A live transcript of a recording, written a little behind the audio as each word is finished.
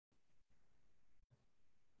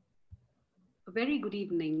A very good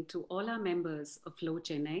evening to all our members of Flow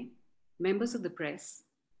Chennai, members of the press,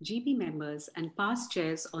 GP members, and past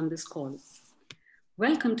chairs on this call.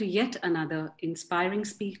 Welcome to yet another inspiring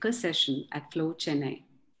speaker session at Flow Chennai.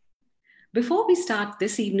 Before we start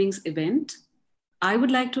this evening's event, I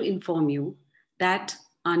would like to inform you that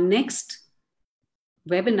our next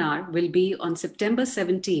webinar will be on September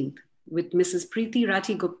 17th with Mrs. Preeti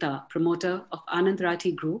Rathi Gupta, promoter of Anand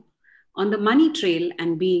Rathi Group, on the money trail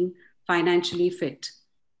and being financially fit.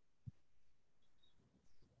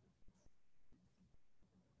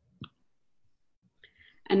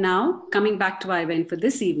 And now, coming back to our event for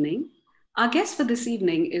this evening, our guest for this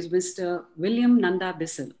evening is Mr. William Nanda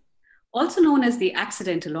Bissell. Also known as the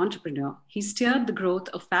accidental entrepreneur, he steered the growth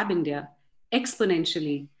of Fab India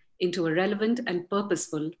exponentially into a relevant and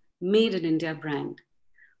purposeful Made in India brand.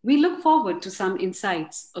 We look forward to some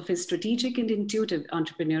insights of his strategic and intuitive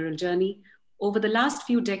entrepreneurial journey over the last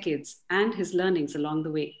few decades and his learnings along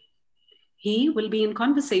the way. He will be in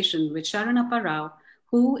conversation with Sharanappa Rao,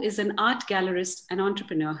 who is an art gallerist and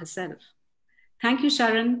entrepreneur herself. Thank you,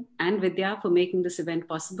 Sharan and Vidya, for making this event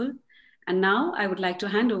possible. And now I would like to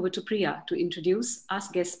hand over to Priya to introduce our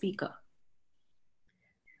guest speaker.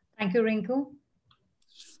 Thank you, Rinku.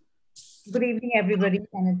 Good evening, everybody.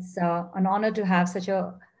 And it's an honor to have such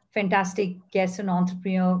a fantastic guest and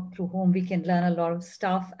entrepreneur through whom we can learn a lot of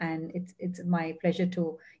stuff. And it's my pleasure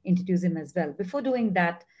to introduce him as well. Before doing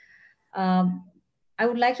that, I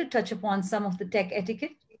would like to touch upon some of the tech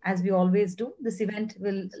etiquette, as we always do. This event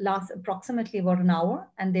will last approximately about an hour,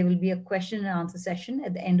 and there will be a question and answer session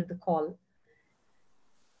at the end of the call.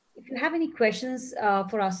 If you have any questions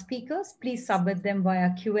for our speakers, please submit them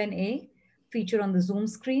via Q&A feature on the Zoom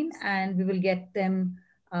screen, and we will get them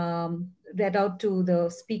read out to the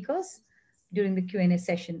speakers during the Q&A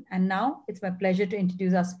session. And now it's my pleasure to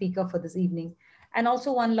introduce our speaker for this evening. And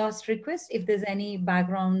also one last request, if there's any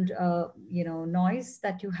background noise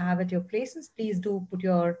that you have at your places, please do put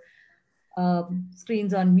your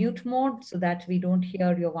screens on mute mode so that we don't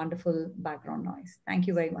hear your wonderful background noise. Thank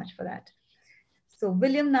you very much for that. So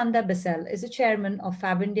William Nanda Bissell is a chairman of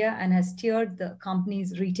Fab India and has steered the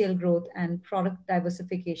company's retail growth and product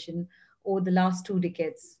diversification over the last 2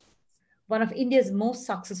 decades. One of India's most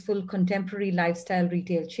successful contemporary lifestyle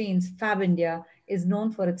retail chains, Fab India, is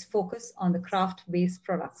known for its focus on the craft-based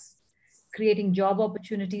products, creating job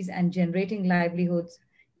opportunities and generating livelihoods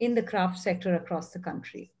in the craft sector across the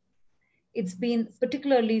country. It's been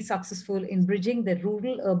particularly successful in bridging the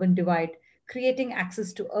rural-urban divide, creating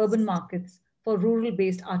access to urban markets for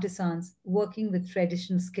rural-based artisans working with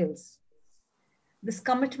traditional skills. This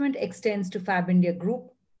commitment extends to Fab India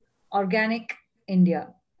Group, Organic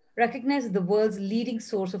India, recognized as the world's leading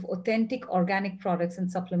source of authentic organic products and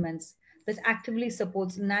supplements that actively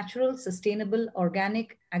supports natural, sustainable,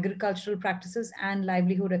 organic agricultural practices and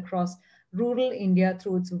livelihood across rural India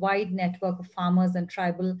through its wide network of farmers and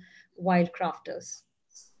tribal wildcrafters.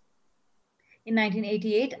 In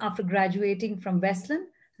 1988, after graduating from Westland,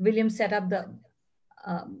 William set up the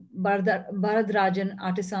Bharadarajan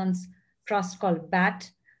Artisans Trust called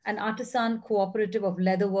BAT, an artisan cooperative of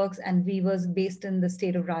leatherworks and weavers based in the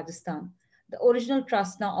state of Rajasthan. The original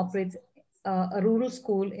trust now operates a rural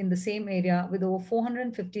school in the same area with over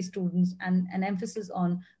 450 students and an emphasis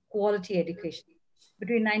on quality education.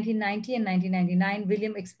 Between 1990 and 1999,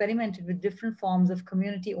 William experimented with different forms of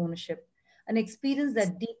community ownership, an experience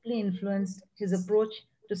that deeply influenced his approach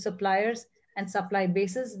to suppliers and supply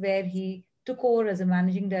bases, where he took over as a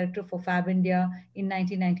managing director for Fab India in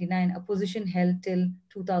 1999, a position held till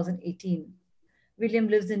 2018. William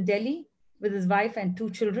lives in Delhi with his wife and 2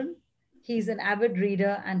 children. He is an avid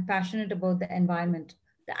reader and passionate about the environment,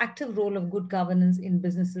 the active role of good governance in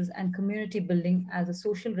businesses, and community building as a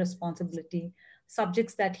social responsibility,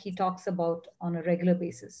 subjects that he talks about on a regular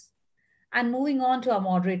basis. And moving on to our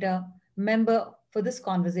moderator, member for this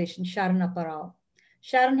conversation, Sharanappa Rao.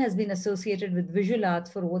 Sharon has been associated with visual arts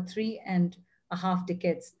for over 3.5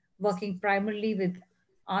 decades, working primarily with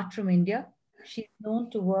art from India. She's known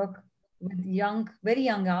to work with very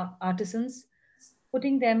young artisans,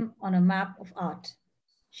 putting them on a map of art.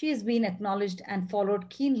 She has been acknowledged and followed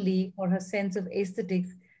keenly for her sense of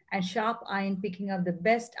aesthetics and sharp eye in picking up the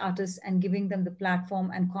best artists and giving them the platform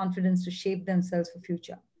and confidence to shape themselves for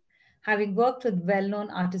future. Having worked with well-known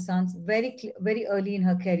artisans very early in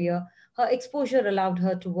her career, her exposure allowed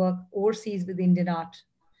her to work overseas with Indian art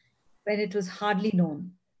when it was hardly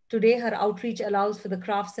known. Today, her outreach allows for the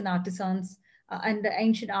crafts and artisans and the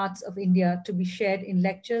ancient arts of India to be shared in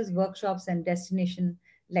lectures, workshops, and destination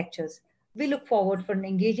lectures. We look forward for an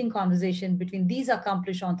engaging conversation between these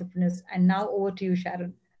accomplished entrepreneurs. And now over to you,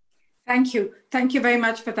 Sharon. Thank you. Thank you very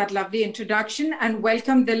much for that lovely introduction, and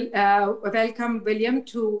welcome, welcome William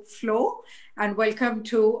to Flow, and welcome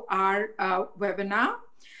to our webinar.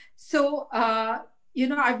 So,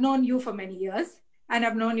 I've known you for many years, and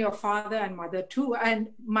I've known your father and mother too. And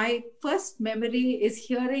my first memory is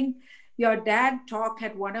hearing your dad talk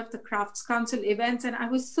at one of the Crafts Council events, and I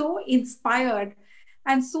was so inspired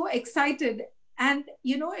and so excited. And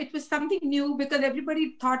it was something new, because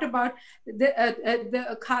everybody thought about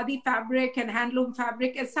the khadi fabric and handloom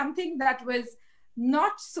fabric as something that was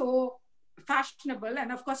not so fashionable.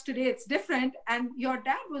 And of course today it's different, and your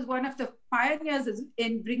dad was one of the pioneers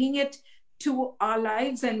in bringing it to our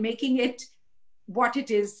lives and making it what it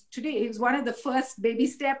is today. It was one of the first baby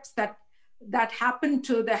steps that happened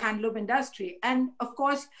to the handloom industry. And of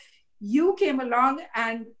course you came along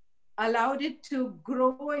and allowed it to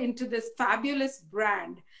grow into this fabulous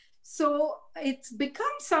brand. So it's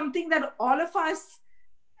become something that all of us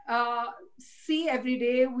see every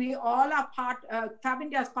day. We all are Fab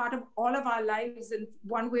India is part of all of our lives in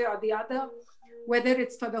one way or the other, whether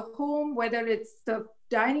it's for the home, whether it's the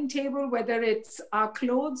dining table, whether it's our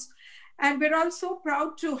clothes. And we're also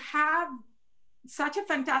proud to have such a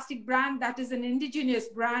fantastic brand that is an indigenous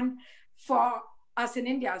brand for us in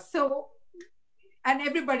India. So, and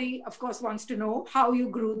everybody, of course, wants to know how you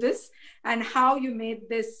grew this and how you made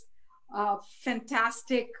this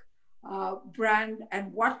fantastic brand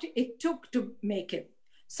and what it took to make it.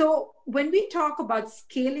 So when we talk about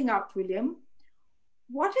scaling up, William,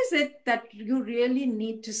 what is it that you really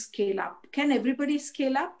need to scale up? Can everybody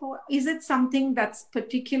scale up, or is it something that's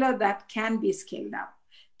particular that can be scaled up?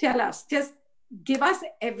 Tell us, just give us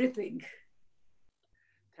everything.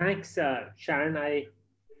 Thanks, Sharon.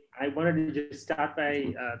 I wanted to just start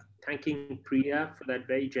by thanking Priya for that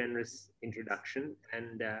very generous introduction,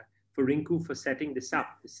 and for Rinku for setting this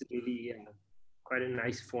up. This is really quite a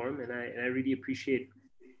nice forum, and I really appreciate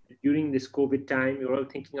during this COVID time, you're all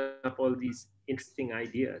thinking up all these interesting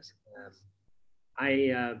ideas.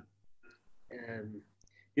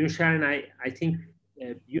 Sharon, I think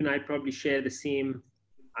you and I probably share the same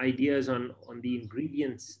ideas on the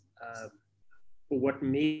ingredients for what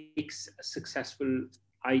makes a successful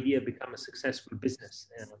idea become a successful business.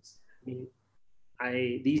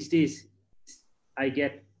 These days I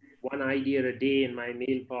get one idea a day in my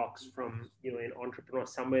mailbox from an entrepreneur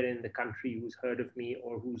somewhere in the country who's heard of me,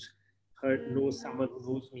 or who's knows someone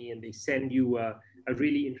who knows me, and they send you a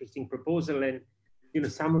really interesting proposal. And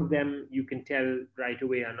some of them you can tell right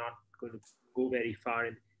away are not going to go very far.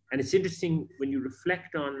 And it's interesting when you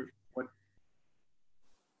reflect on what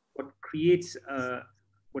creates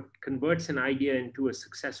what converts an idea into a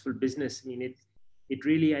successful business. It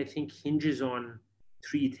really, I think, hinges on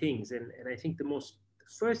three things. And I think the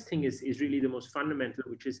first thing is really the most fundamental,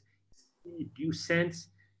 which is, do you sense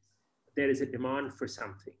there is a demand for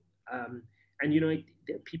something?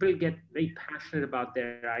 People get very passionate about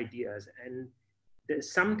their ideas, and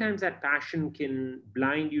sometimes that passion can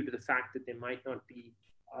blind you to the fact that there might not be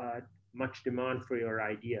much demand for your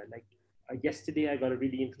idea. Like yesterday, I got a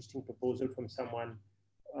really interesting proposal from someone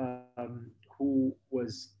who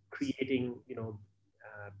was creating,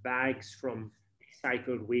 bags from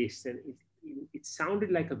recycled waste, and it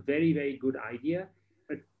sounded like a very, very good idea,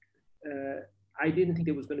 but I didn't think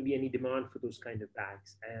there was going to be any demand for those kind of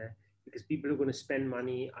bags, because people who are going to spend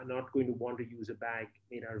money are not going to want to use a bag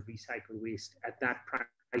made out of recycled waste at that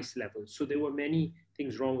price level. So there were many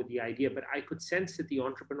things wrong with the idea, but I could sense that the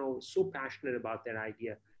entrepreneur was so passionate about their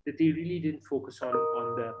idea that they really didn't focus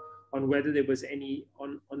on whether there was any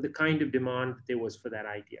on the kind of demand there was for that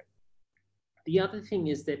idea. The other thing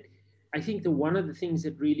is that I think one of the things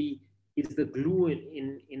that really is the glue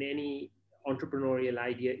in any entrepreneurial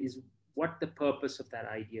idea is what the purpose of that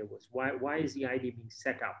idea was. Why is the idea being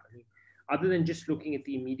set up? Other than just looking at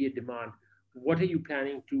the immediate demand, what are you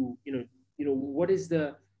planning to, what is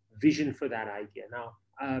the vision for that idea? Now,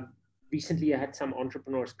 recently I had some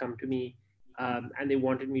entrepreneurs come to me and they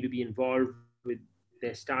wanted me to be involved with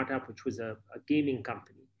their startup, which was a gaming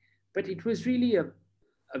company. But it was really a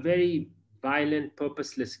very violent,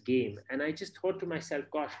 purposeless game. And I just thought to myself,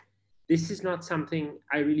 gosh, this is not something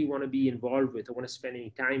I really want to be involved with or want to spend any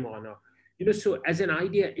time on. Or, so as an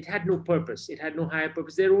idea, it had no purpose. It had no higher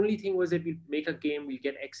purpose. Their only thing was that we make a game, we'll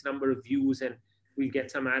get X number of views, and we'll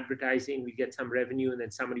get some advertising, we'll get some revenue, and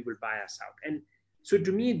then somebody will buy us out. And so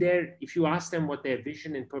to me, if you ask them what their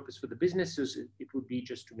vision and purpose for the business is, it would be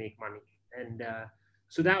just to make money. And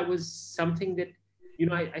so that was something that,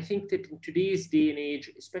 I think that in today's day and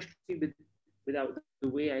age, especially without the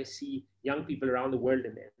way I see young people around the world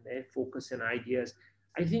and their focus and ideas,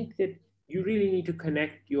 I think that, you really need to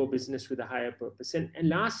connect your business with a higher purpose. And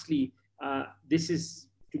lastly, this is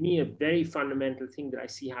to me a very fundamental thing that I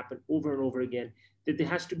see happen over and over again, that there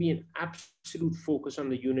has to be an absolute focus on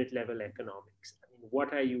the unit level economics. I mean,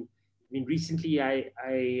 what are you? I mean, recently,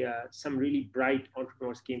 some really bright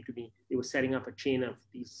entrepreneurs came to me. They were setting up a chain of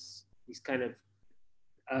these kind of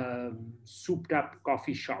souped up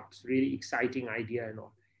coffee shops, really exciting idea and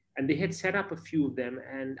all. And they had set up a few of them,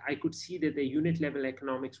 and I could see that their unit level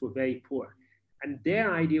economics were very poor. And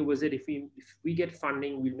their idea was that if we get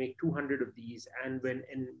funding, we'll make 200 of these, and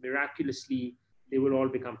miraculously they will all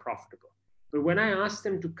become profitable. But when I asked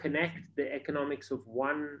them to connect the economics of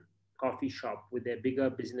one coffee shop with their bigger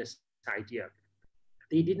business idea,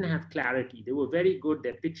 they didn't have clarity. They were very good.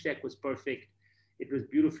 Their pitch deck was perfect. It was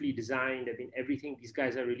beautifully designed. I mean, everything. These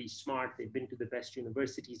guys are really smart. They've been to the best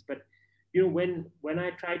universities. But when I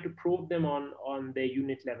tried to probe them on their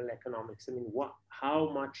unit level economics, I mean,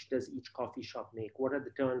 how much does each coffee shop make? What are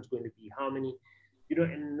the turns going to be? How many,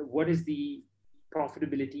 and what is the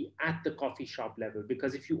profitability at the coffee shop level?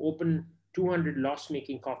 Because if you open 200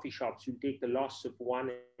 loss-making coffee shops, you take the loss of one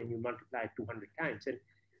and you multiply it 200 times.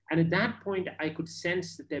 And at that point, I could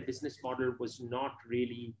sense that their business model was not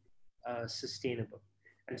really sustainable.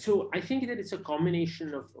 And so I think that it's a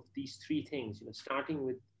combination of these three things, starting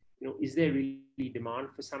with, is there really demand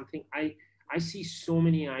for something? I see so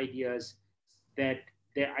many ideas that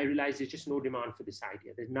I realize there's just no demand for this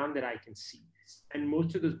idea. There's none that I can see. And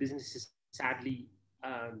most of those businesses, sadly,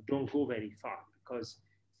 don't go very far because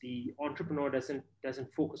the entrepreneur doesn't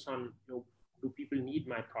focus on, do people need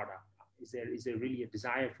my product? Is there really a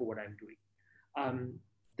desire for what I'm doing?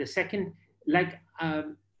 The second, like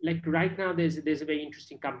right now, there's a very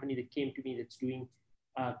interesting company that came to me that's doing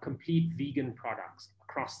complete vegan products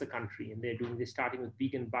across the country, and they're starting with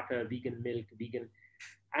vegan butter, vegan milk, vegan,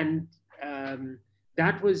 and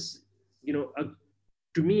that was,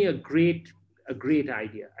 to me a great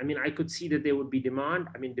idea. I mean, I could see that there would be demand.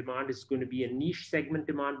 I mean, demand is going to be a niche segment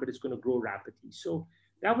demand, but it's going to grow rapidly. So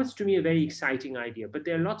that was to me a very exciting idea. But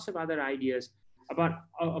there are lots of other ideas.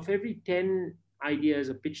 Of every 10 ideas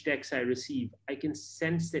or pitch decks I receive, I can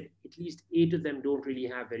sense that at least 8 of them don't really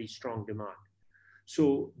have very strong demand.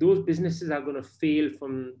 So those businesses are going to fail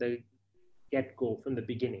from the get-go, from the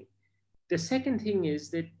beginning. The second thing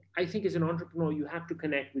is that I think as an entrepreneur, you have to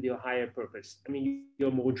connect with your higher purpose. I mean,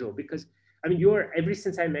 your mojo, because I mean, ever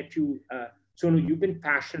since I met you, Sonu, you've been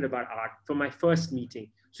passionate about art from my first meeting.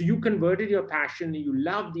 So you converted your passion, and you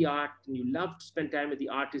love the art, and you love to spend time with the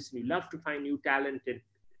artists, and you love to find new talent.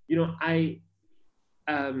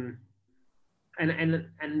 And,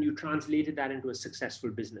 and you translated that into a successful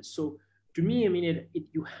business. So to me, I mean,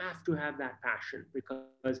 you have to have that passion,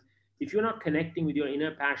 because if you're not connecting with your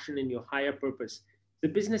inner passion and your higher purpose, the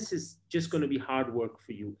business is just going to be hard work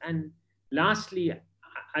for you. And lastly,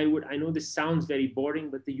 I know this sounds very boring,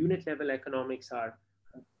 but the unit level economics are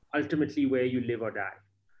ultimately where you live or die.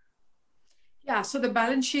 Yeah, so the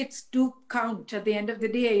balance sheets do count at the end of the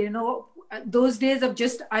day. Those days of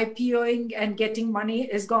just IPOing and getting money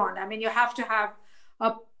is gone. I mean, you have to have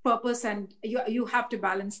a purpose, and you have to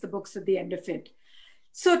balance the books at the end of it.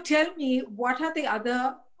 So tell me, what are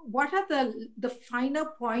the finer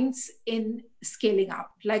points in scaling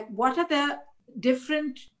up? Like, what are the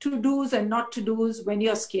different to-dos and not to-dos when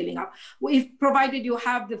you're scaling up, if provided you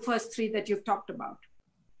have the first 3 that you've talked about?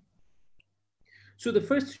 So the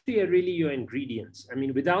first 3 are really your ingredients. I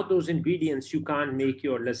mean, without those ingredients, you can't make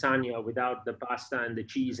your lasagna without the pasta and the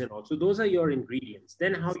cheese and all. So those are your ingredients.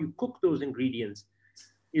 Then how you cook those ingredients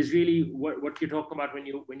is really what you're talking about when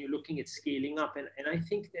you're looking at scaling up. And I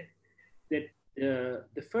think that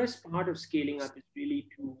the first part of scaling up is really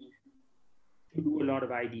to do a lot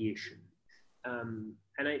of ideation. And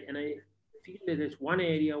I feel that there's one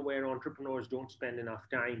area where entrepreneurs don't spend enough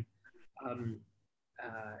time,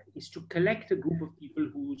 is to collect a group of people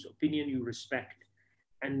whose opinion you respect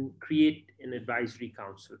and create an advisory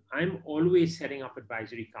council. I'm always setting up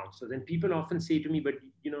advisory councils, and people often say to me, but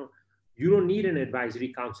you don't need an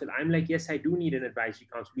advisory council. I'm like, yes, I do need an advisory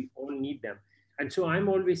council. We all need them. And so I'm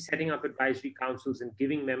always setting up advisory councils and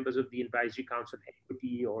giving members of the advisory council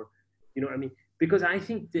equity, or, because I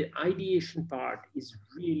think the ideation part is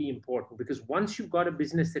really important, because once you've got a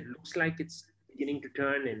business that looks like it's beginning to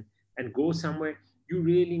turn and go somewhere, you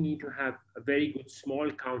really need to have a very good small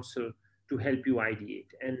council to help you ideate.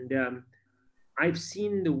 And I've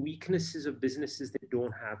seen the weaknesses of businesses that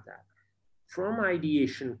don't have that. From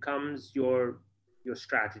ideation comes your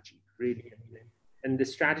strategy, really. And the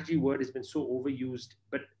strategy word has been so overused,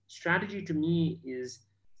 but strategy to me is,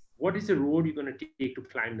 what is the road you're going to take to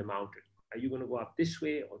climb the mountain? Are you going to go up this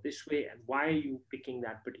way or this way? And why are you picking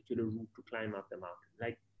that particular route to climb up the mountain?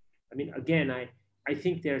 Like, I mean, again, I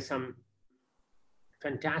think there are some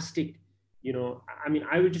fantastic, I mean,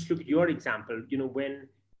 I would just look at your example, when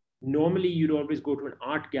normally you'd always go to an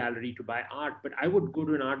art gallery to buy art, but I would go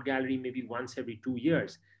to an art gallery maybe once every 2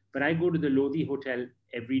 years. But I go to the Lodi Hotel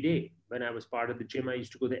every day. When I was part of the gym, I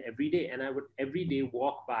used to go there every day, and I would every day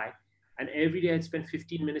walk by, and every day I'd spend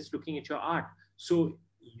 15 minutes looking at your art. So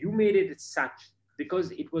you made it such,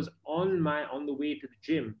 because it was on the way to the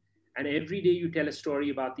gym, and every day you tell a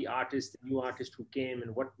story about the artist, the new artist who came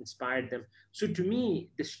and what inspired them. So to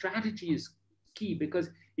me, the strategy is key, because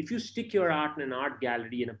if you stick your art in an art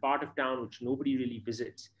gallery in a part of town which nobody really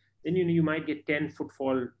visits, then you might get 10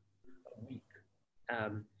 footfall a week.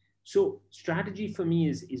 So strategy for me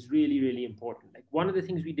is really, really important. Like, one of the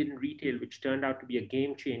things we did in retail, which turned out to be a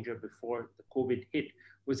game changer before the COVID hit,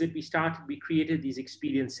 was that we created these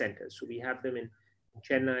experience centers. So we have them in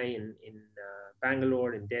Chennai, in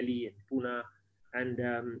Bangalore, in Delhi, in Pune,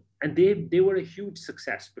 and they were a huge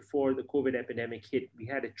success before the COVID epidemic hit. We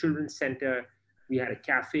had a children's center, we had a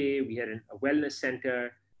cafe, we had a wellness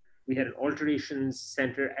center, we had an alterations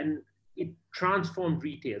center, and it transformed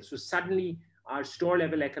retail. So suddenly our store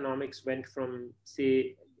level economics went from,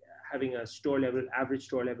 say, having a average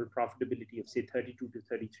store level profitability of, say, 32 to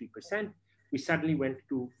 33%. We suddenly went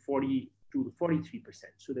to 42 to 43%.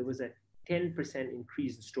 So there was a 10%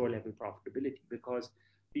 increase in store level profitability, because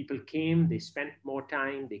people came, they spent more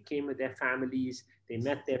time, they came with their families, they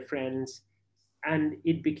met their friends, and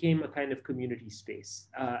it became a kind of community space.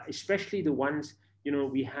 Especially the ones,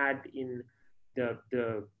 we had in the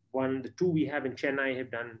two we have in Chennai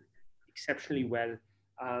have done exceptionally well.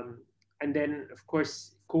 And then, of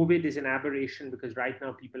course, COVID is an aberration, because right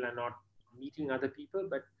now people are not meeting other people,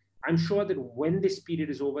 but I'm sure that when this period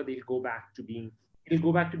is over, it'll go back to being a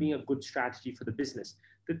good strategy for the business.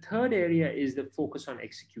 The third area is the focus on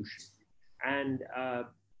execution, and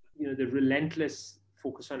the relentless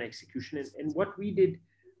focus on execution. And what we did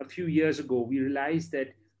a few years ago, we realized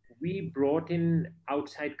that we brought in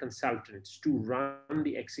outside consultants to run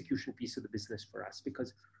the execution piece of the business for us,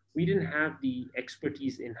 because we didn't have the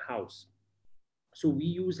expertise in-house. So we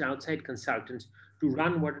used outside consultants to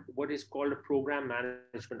run what is called a program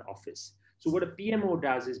management office. So what a PMO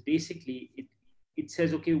does is basically it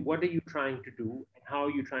says, okay, what are you trying to do and how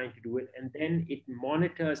are you trying to do it? And then it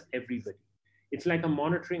monitors everybody. It's like a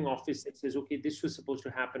monitoring office that says, okay, this was supposed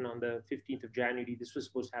to happen on the 15th of January. This was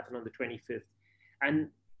supposed to happen on the 25th. And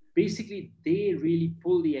basically they really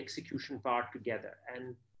pull the execution part together,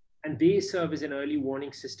 and they serve as an early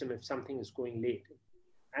warning system if something is going late.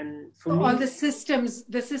 And for me, all the systems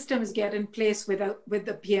get in place with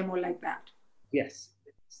the PMO like that. Yes.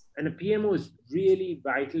 And a PMO is really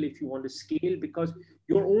vital if you want to scale, because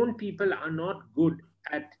your own people are not good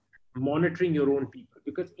at monitoring your own people.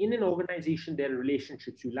 Because in an organization, there are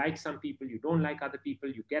relationships. You like some people, you don't like other people,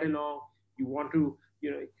 you get along, you want to,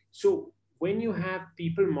 So when you have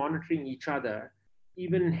people monitoring each other,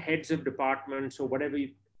 even heads of departments or whatever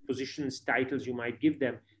positions, titles you might give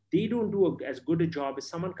them, they don't do as good a job as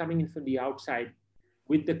someone coming in from the outside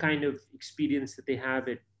with the kind of experience that they have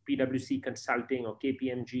at PwC Consulting or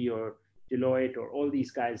KPMG or Deloitte or all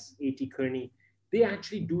these guys, A.T. Kearney. They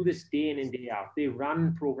actually do this day in and day out. They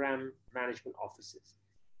run program management offices.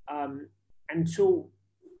 And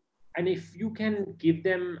if you can give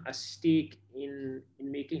them a stake in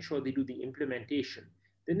making sure they do the implementation,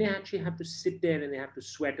 then they actually have to sit there and they have to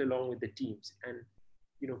sweat along with the teams and,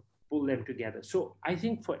 pull them together. So I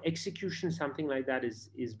think for execution, something like that is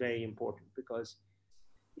very important, because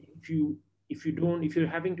if you're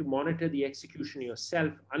having to monitor the execution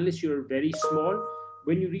yourself, unless you're very small,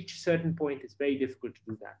 when you reach a certain point, it's very difficult to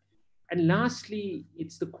do that. And lastly,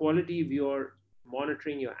 it's the quality of your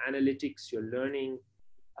monitoring, your analytics, your learning,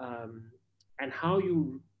 and how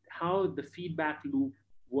the feedback loop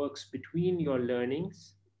works between your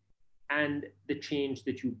learnings and the change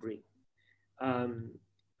that you bring.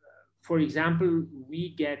 For example,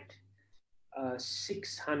 we get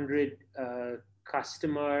 600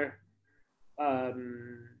 customer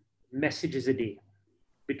messages a day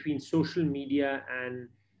between social media and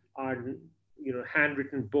our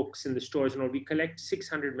handwritten books in the stores and all. We collect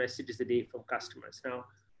 600 messages a day from customers. Now,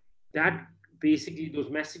 that basically, those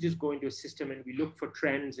messages go into a system, and we look for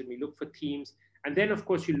trends and we look for themes, and then of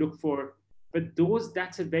course you look for, but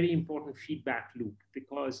that's a very important feedback loop,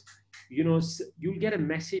 because you'll get a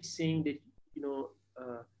message saying that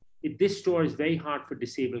this store is very hard for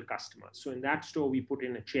disabled customers, so in that store we put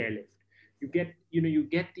in a chairlift. You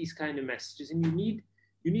get these kind of messages, and you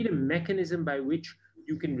need a mechanism by which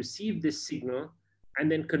you can receive this signal,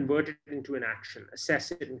 and then convert it into an action,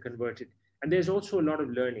 assess it and convert it. And there's also a lot of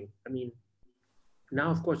learning. I mean, now,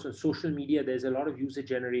 of course, on social media, there's a lot of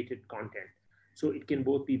user-generated content. So it can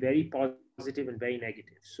both be very positive and very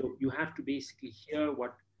negative. So you have to basically hear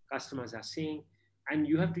what customers are saying, and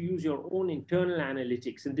you have to use your own internal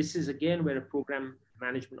analytics. And this is, again, where a program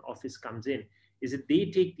management office comes in, is that they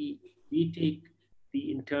take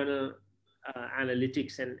the internal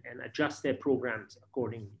analytics and adjust their programs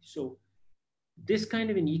accordingly. So this kind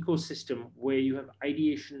of an ecosystem where you have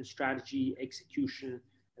ideation, strategy, execution,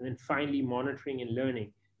 and then finally monitoring and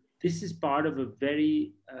learning, this is part of a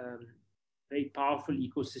very, very powerful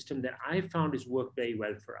ecosystem that I found has worked very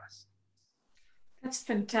well for us. That's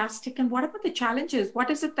fantastic. And what about the challenges? What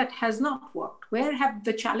is it that has not worked? Where have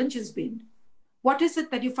the challenges been? What is it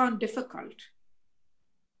that you found difficult?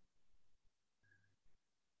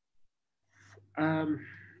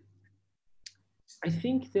 I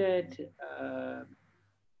think that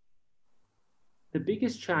the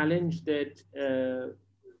biggest challenge that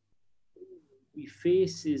we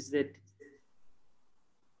face is that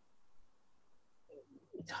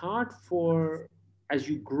it's hard for, as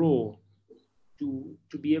you grow, to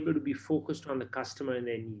be able to be focused on the customer and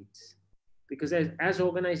their needs. Because as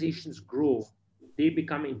organizations grow, they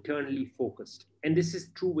become internally focused. And this is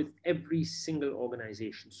true with every single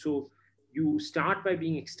organization. So you start by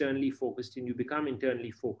being externally focused and you become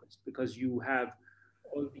internally focused because you have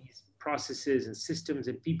all these processes and systems,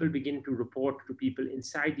 and people begin to report to people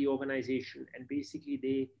inside the organization, and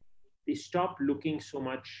basically they stop looking so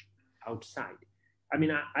much outside. I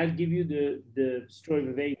mean, I'll give you the story of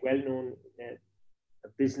a very well-known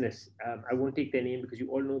business. I won't take their name because you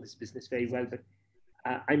all know this business very well, but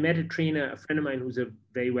I met a trainer, a friend of mine who's a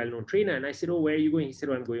very well-known trainer, and I said, "Oh, where are you going?" He said,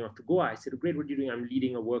 "Oh, I'm going off to Goa." I said, "Oh, great, what are you doing?" "I'm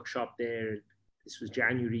leading a workshop there." This was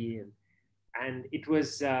January, and it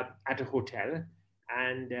was at a hotel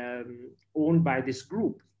and owned by this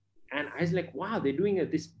group. And I was like, "Wow, they're doing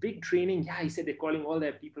this big training." "Yeah," he said, "they're calling all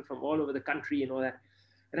their people from all over the country and all that."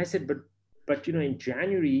 And I said, but you know, in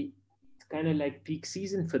January, it's kind of like peak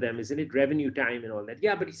season for them, isn't it? Revenue time and all that.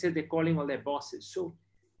 "Yeah, but he said they're calling all their bosses." So,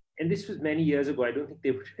 and this was many years ago. I don't think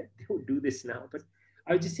they would do this now. But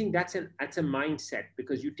I was just saying that's a mindset,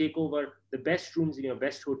 because you take over the best rooms in your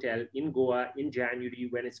best hotel in Goa in January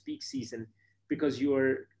when it's peak season, because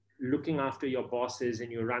you're looking after your bosses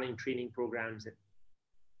and you're running training programs,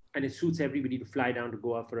 and it suits everybody to fly down to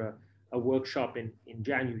Goa for a workshop in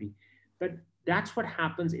January. But that's what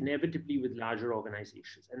happens inevitably with larger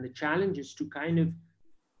organizations. And the challenge is to kind of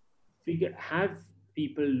have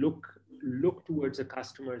people look towards the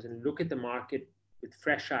customers and look at the market with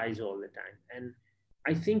fresh eyes all the time. And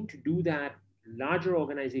I think to do that, larger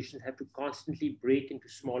organizations have to constantly break into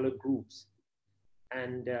smaller groups.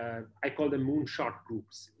 And I call them moonshot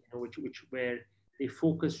groups, you know, which where they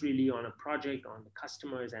focus really on a project, on the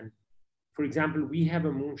customers. And for example, we have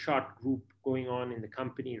a moonshot group going on in the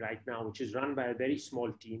company right now, which is run by a very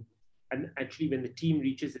small team. And actually, when the team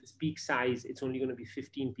reaches its peak size, it's only going to be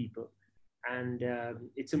 15 people. And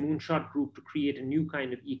it's a moonshot group to create a new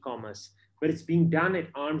kind of e-commerce, but it's being done at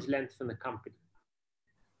arm's length from the company.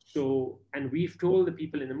 So, and we've told the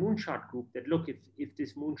people in the moonshot group that, look, if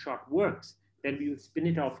this moonshot works, then we will spin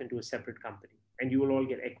it off into a separate company and you will all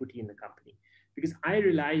get equity in the company. Because I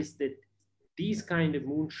realized that these kind of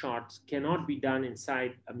moonshots cannot be done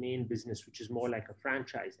inside a main business, which is more like a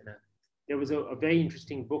franchise. And there was a very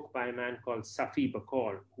interesting book by a man called Safi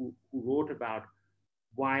Bakor, who wrote about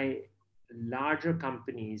why larger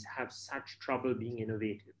companies have such trouble being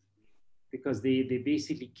innovative, because they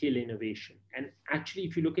basically kill innovation. And actually,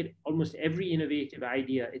 if you look at almost every innovative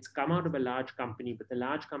idea, it's come out of a large company, but the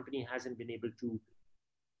large company hasn't been able to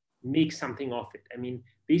make something of it. I mean,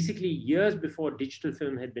 basically years before digital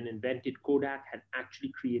film had been invented, Kodak had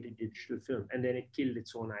actually created digital film, and then it killed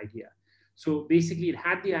its own idea. So basically it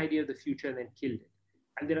had the idea of the future and then killed it.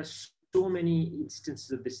 And there are so many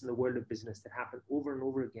instances of this in the world of business that happen over and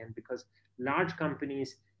over again, because large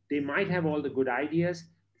companies, they might have all the good ideas,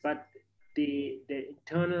 but the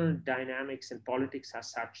internal dynamics and politics are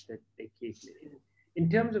such that they can't. In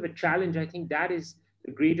terms of a challenge, I think that is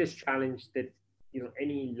the greatest challenge that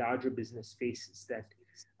any larger business faces. That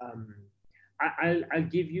I'll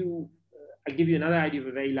give you another idea of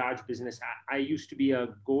a very large business. I used to be a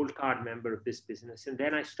gold card member of this business, and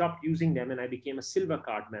then I stopped using them and I became a silver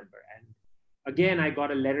card member. And again, I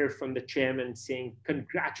got a letter from the chairman saying,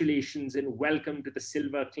 "Congratulations and welcome to the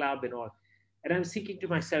silver club," and all. And I was thinking to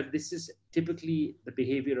myself, this is typically the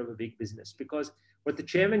behavior of a big business, because what the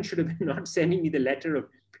chairman should have been not sending me the letter of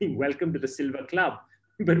being welcome to the silver club,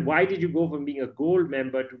 but why did you go from being a gold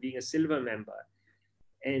member to being a silver member?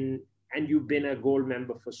 And and you've been a gold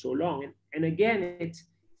member for so long. And again, it's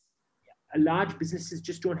large businesses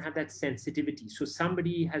just don't have that sensitivity. So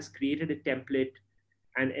somebody has created a template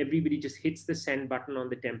and everybody just hits the send button on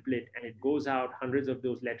the template and it goes out, hundreds of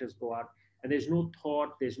those letters go out, and there's no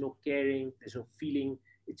thought, there's no caring, there's no feeling.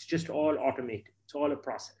 It's just all automated. It's all a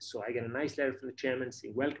process. So I get a nice letter from the chairman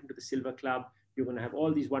saying, welcome to the Silver Club. You're going to have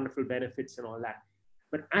all these wonderful benefits and all that.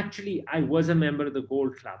 But actually, I was a member of the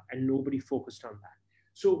Gold Club and nobody focused on that.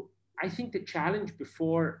 So I think the challenge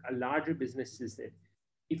before a larger business is that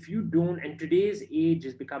if you don't, and today's age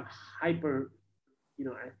has become hyper,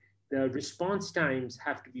 the response times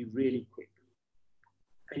have to be really quick.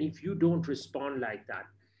 And if you don't respond like that,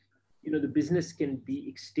 the business can be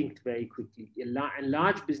extinct very quickly. And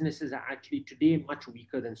large businesses are actually today much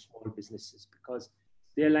weaker than small businesses because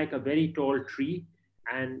they're like a very tall tree,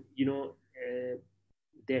 and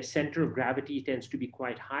their center of gravity tends to be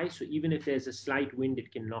quite high. So even if there's a slight wind,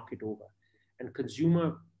 it can knock it over. And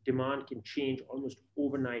consumer demand can change almost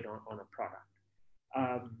overnight on a product.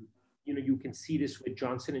 You can see this with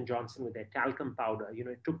Johnson & Johnson with their talcum powder.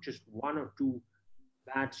 It took just one or two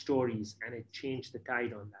bad stories and it changed the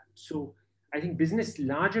tide on that. So I think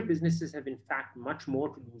larger businesses have in fact much more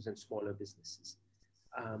to lose than smaller businesses.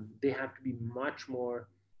 They have to be much more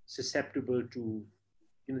susceptible to,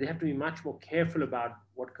 they have to be much more careful about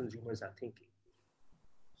what consumers are thinking.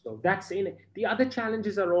 So that's in it. The other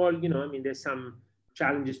challenges are all, there's some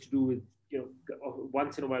challenges to do with,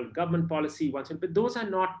 once in a while government policy, but those are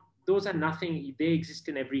nothing. They exist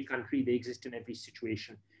in every country. They exist in every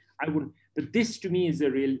situation. But this to me is a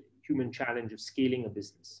real human challenge of scaling a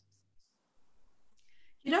business.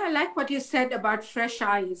 I like what you said about fresh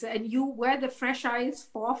eyes, and you were the fresh eyes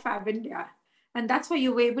for Fab India. And that's why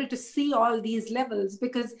you were able to see all these levels,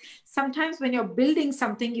 because sometimes when you're building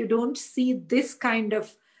something, you don't see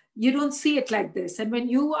you don't see it like this. And when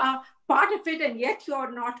you are part of it and yet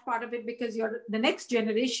you're not part of it because you're the next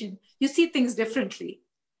generation, you see things differently.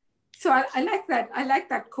 So I like that. I like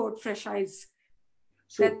that quote, fresh eyes.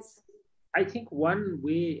 So I think one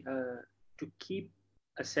way to keep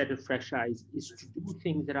a set of fresh eyes is to do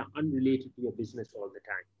things that are unrelated to your business all the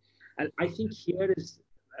time. And I think here is,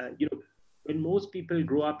 when most people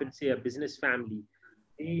grow up in, say, a business family,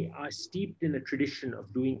 they are steeped in a tradition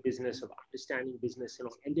of doing business, of understanding business,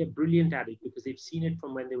 and they're brilliant at it because they've seen it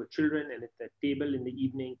from when they were children and at the table in the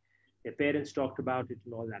evening, their parents talked about it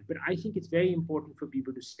and all that. But I think it's very important for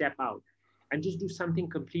people to step out and just do something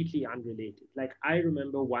completely unrelated. Like I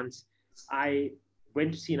remember once I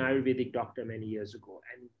went to see an Ayurvedic doctor many years ago,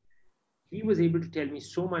 and he was able to tell me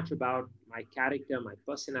so much about my character, my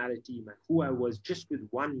personality, who I was just with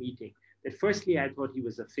one meeting, that firstly I thought he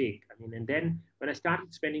was a fake. And then when I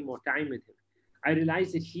started spending more time with him, I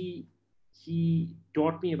realized that he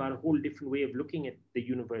taught me about a whole different way of looking at the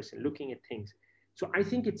universe and looking at things. So I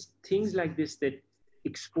think it's things like this that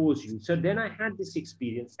expose you. So then I had this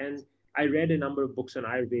experience and I read a number of books on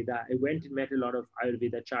Ayurveda. I went and met a lot of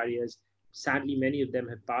Ayurveda acharyas. Sadly, many of them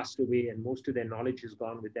have passed away and most of their knowledge is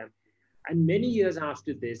gone with them. And many years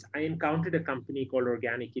after this, I encountered a company called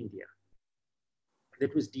Organic India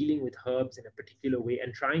that was dealing with herbs in a particular way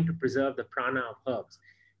and trying to preserve the prana of herbs.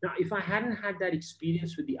 Now, if I hadn't had that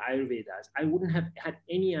experience with the Ayurvedas, I wouldn't have had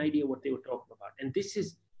any idea what they were talking about. And this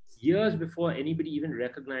is years before anybody even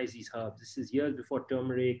recognized these herbs. This is years before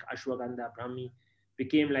turmeric, ashwagandha, brahmi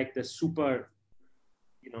became like the super,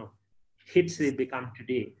 hits they've become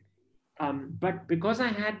today. But because I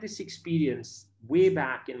had this experience way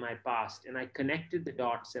back in my past and I connected the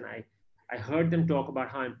dots and I heard them talk about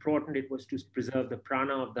how important it was to preserve the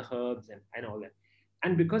prana of the herbs and all that.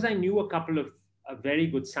 And because I knew a couple of very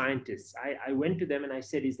good scientists, I went to them and I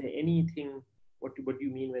said, is there anything, what do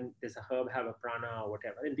you mean when there's a herb have a prana or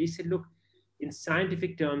whatever? And they said, look, in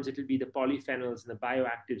scientific terms, it'll be the polyphenols and the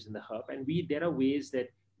bioactives in the herb. And there are ways that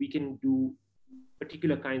we can do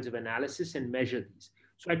particular kinds of analysis and measure these.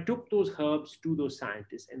 So I took those herbs to those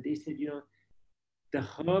scientists and they said, the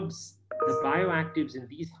herbs, the bioactives in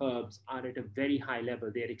these herbs are at a very high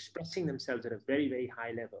level. They're expressing themselves at a very, very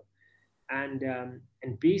high level.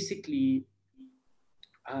 And basically,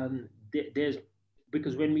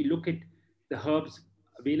 because when we look at the herbs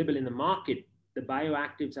available in the market, the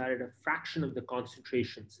bioactives are at a fraction of the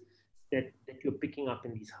concentrations that you're picking up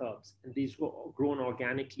in these herbs. And these were grown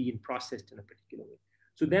organically and processed in a particular way.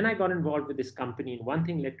 So then I got involved with this company and one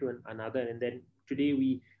thing led to another. And then today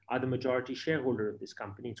we are the majority shareholder of this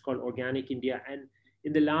company. It's called Organic India. And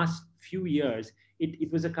in the last few years,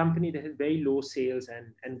 it was a company that had very low sales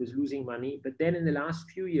and was losing money. But then in the last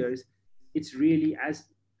few years, it's really, as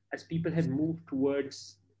people have moved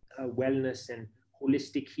towards wellness and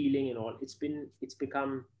holistic healing and all, it's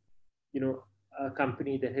become a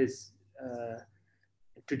company that has,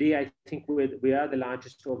 today, I think we are the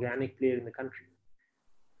largest organic player in the country.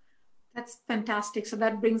 That's fantastic. So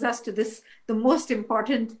that brings us to the most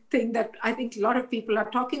important thing that I think a lot of people are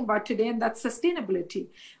talking about today, and that's sustainability,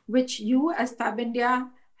 which you as Fab India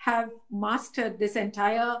have mastered this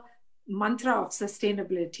entire mantra of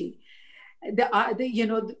sustainability.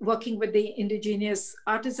 Working with the indigenous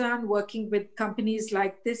artisan, working with companies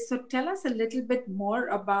like this. So tell us a little bit more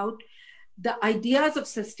about the ideas of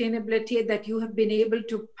sustainability that you have been able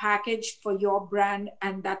to package for your brand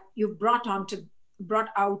and that you brought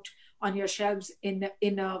out on your shelves in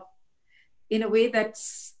a way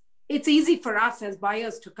that's it's easy for us as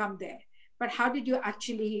buyers to come there. But how did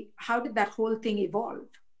that whole thing evolve?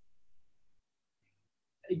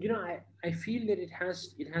 I feel that it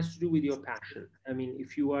has to do with your passion. I mean,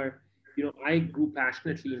 if you are, I grew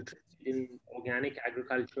passionately interested in organic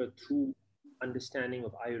agriculture through understanding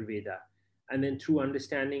of Ayurveda. And then through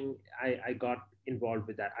understanding, I got involved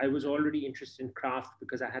with that. I was already interested in craft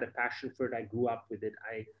because I had a passion for it. I grew up with it.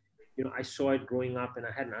 I saw it growing up and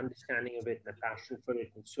I had an understanding of it and a passion for it.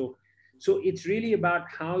 And so it's really about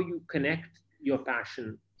how you connect your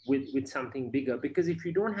passion with something bigger. Because if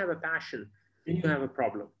you don't have a passion, then you have a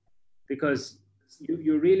problem, because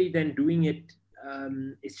you're really then doing it.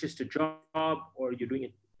 It's just a job, or you're doing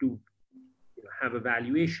it to have a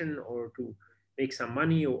valuation or to make some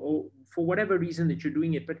money, or for whatever reason that you're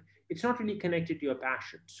doing it, but it's not really connected to your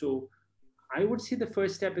passion. So I would say the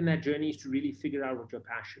first step in that journey is to really figure out what your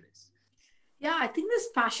passion is. Yeah, I think this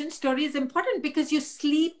passion story is important because you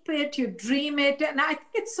sleep it, you dream it. And I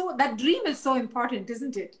think that dream is so important,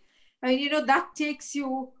 isn't it? I mean, that takes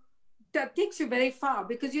you very far,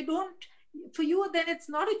 because for you, then it's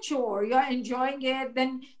not a chore. You're enjoying it.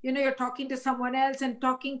 Then, you're talking to someone else and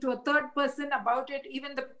talking to a third person about it.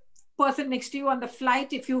 Even the person next to you on the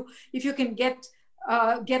flight, if you can get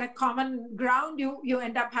a common ground, you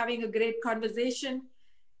end up having a great conversation.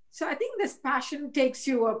 So I think this passion takes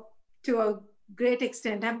you up to a great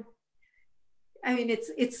extent.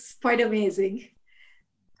 It's quite amazing.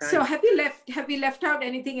 Thanks. So have you left out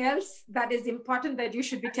anything else that is important that you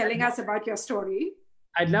should be telling us about your story?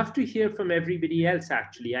 I'd love to hear from everybody else,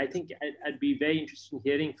 actually. I think I'd be very interested in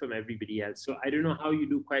hearing from everybody else. So I don't know how you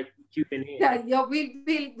do quite Q&A. Yeah,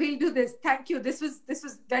 we'll do this. Thank you. This was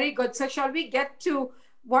very good. So shall we get to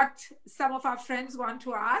what some of our friends want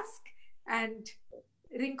to ask? And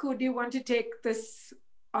Rinku, do you want to take this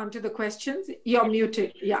onto the questions? You're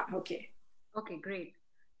muted. Yeah, okay. Okay, great.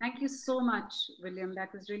 Thank you so much, William.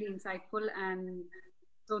 That was really insightful. And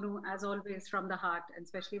Sonu, as always, from the heart, and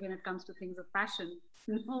especially when it comes to things of passion,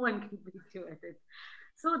 no one can beat you at it.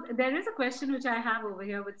 So there is a question which I have over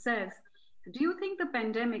here which says, do you think the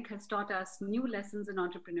pandemic has taught us new lessons in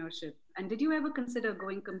entrepreneurship? And did you ever consider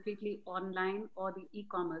going completely online or the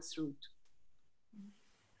e-commerce route?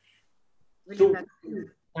 William,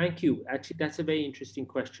 thank you. Actually, that's a very interesting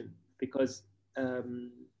question, because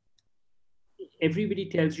everybody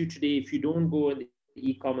tells you today, if you don't go in the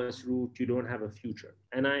e-commerce route, you don't have a future.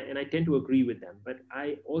 And I tend to agree with them. But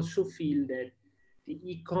I also feel that the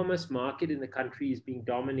e-commerce market in the country is being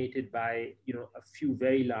dominated by, a few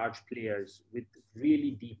very large players with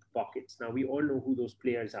really deep pockets. Now, we all know who those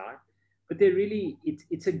players are, but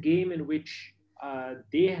it's a game in which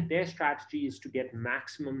their strategy is to get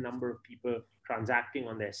maximum number of people transacting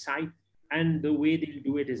on their site. And the way they'll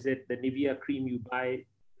do it is that the Nivea cream you buy,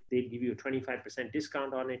 they'll give you a 25%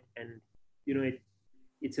 discount on it. And,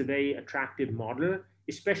 it's a very attractive model,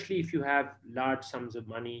 especially if you have large sums of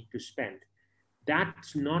money to spend.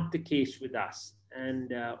 That's not the case with us.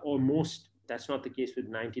 And, that's not the case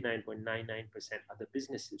with 99.99% other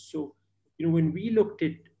businesses. So, when we looked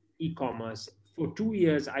at e-commerce, for 2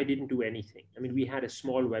 years, I didn't do anything. I mean, we had a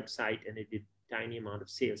small website and it did a tiny amount of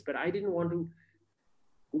sales, but I didn't want to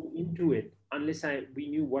go into it unless we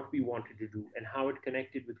knew what we wanted to do and how it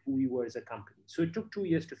connected with who we were as a company. So it took 2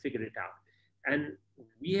 years to figure it out. And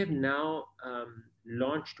we have now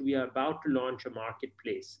we are about to launch a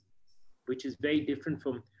marketplace, which is very different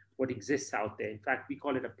from what exists out there. In fact, we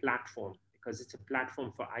call it a platform because it's a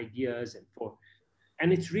platform for ideas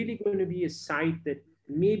and it's really going to be a site that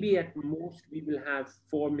maybe at most we will have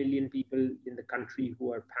 4 million people in the country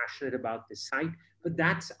who are passionate about this site, but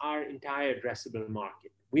that's our entire addressable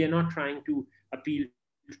market. We are not trying to appeal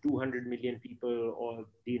to 200 million people or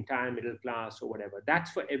the entire middle class or whatever.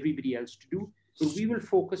 That's for everybody else to do. But we will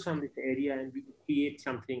focus on this area and we will create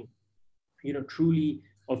something, truly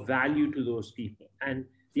of value to those people. And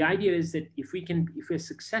the idea is that if we're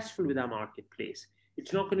successful with our marketplace,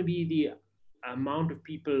 it's not going to be the amount of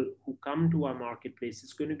people who come to our marketplace.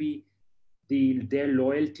 It's going to be their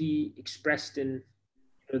loyalty expressed in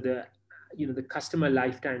the customer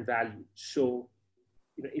lifetime value. So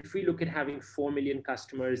if we look at having 4 million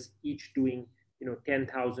customers, each doing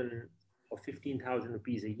 10,000 or 15,000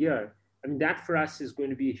 rupees a year, I mean, that for us is going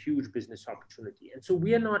to be a huge business opportunity. And so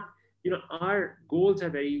we are not, our goals are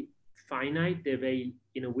very finite. They're very,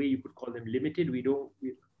 in a way, you could call them limited.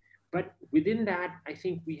 But within that, I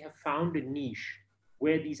think we have found a niche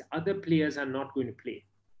where these other players are not going to play.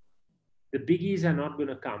 The biggies are not going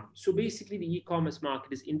to come. So basically, the e-commerce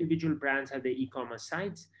market is individual brands have their e-commerce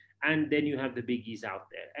sites, and then you have the biggies out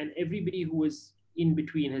there. And everybody who is in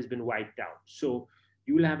between has been wiped out. So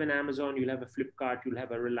you'll have an Amazon, you'll have a Flipkart, you'll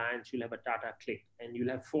have a Reliance, you'll have a Tata Click, and you'll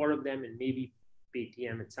have 4 of them, and maybe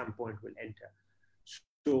Paytm at some point will enter.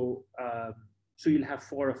 So you'll have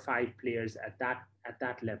 4 or 5 players at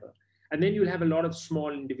that level. And then you'll have a lot of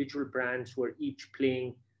small individual brands who are each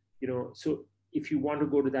playing, so if you want to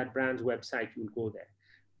go to that brand's website, you'll go there.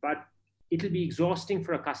 But it'll be exhausting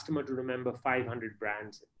for a customer to remember 500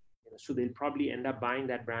 brands. So they'll probably end up buying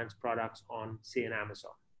that brand's products on, say, an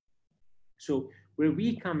Amazon. So where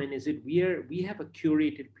we come in is that we have a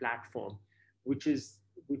curated platform, which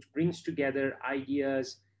brings together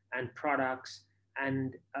ideas and products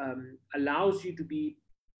and allows you to be,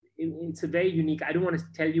 it's a very unique, I don't want to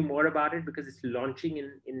tell you more about it because it's launching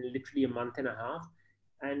in literally a month and a half.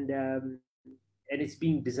 And it's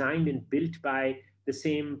being designed and built by the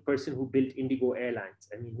same person who built Indigo Airlines.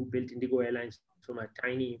 I mean, who built Indigo Airlines from a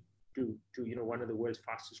tiny to one of the world's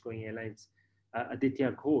fastest growing airlines,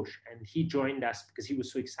 Aditya Ghosh. And he joined us because he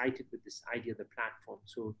was so excited with this idea of the platform.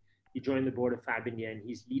 So he joined the board of Fab India and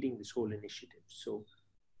he's leading this whole initiative. So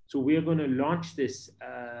we're going to launch this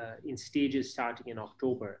in stages starting in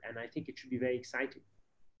October. And I think it should be very exciting.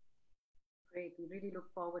 Great. We really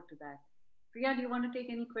look forward to that. Priya, do you want to take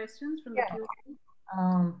any questions from the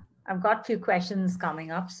Q&A? I've got a few questions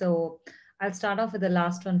coming up. So I'll start off with the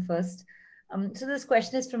last one first. So this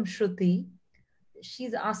question is from Shruti.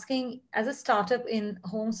 She's asking, as a startup in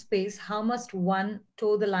home space, how must one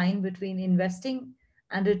toe the line between investing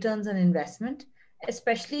and returns on investment,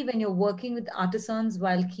 especially when you're working with artisans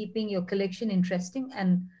while keeping your collection interesting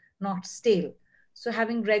and not stale? So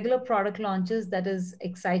having regular product launches that is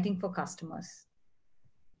exciting for customers.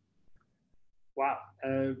 Wow.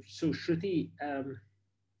 So Shruti,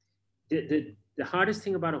 the hardest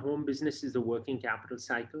thing about a home business is the working capital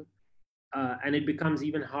cycle. And it becomes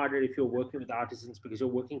even harder if you're working with artisans because your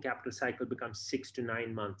working capital cycle becomes 6 to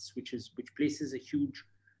 9 months, which places a huge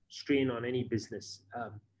strain on any business.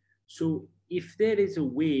 So if there is a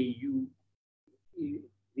way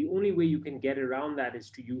the only way you can get around that is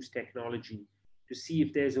to use technology to see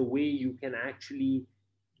if there's a way you can actually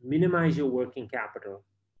minimize your working capital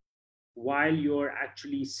while you're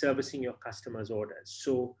actually servicing your customers' orders.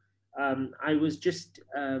 So I was just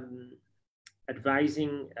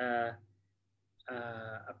advising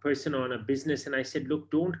a person on a business, and I said,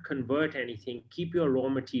 look, don't convert anything, keep your raw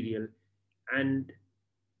material and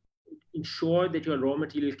ensure that your raw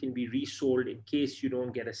material can be resold in case you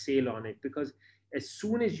don't get a sale on it. Because as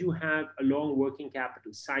soon as you have a long working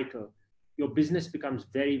capital cycle, your business becomes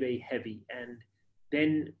very, very heavy. And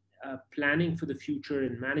then planning for the future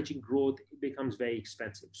and managing growth, it becomes very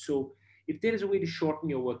expensive. So if there is a way to shorten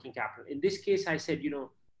your working capital, in this case, I said,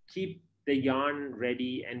 keep the yarn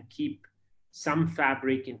ready and keep some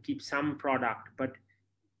fabric and keep some product, but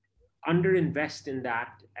underinvest in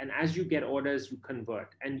that. And as you get orders, you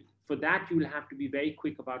convert. And for that, you will have to be very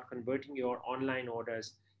quick about converting your online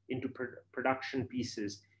orders into production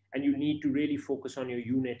pieces. And you need to really focus on your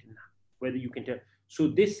unit and whether you can tell. So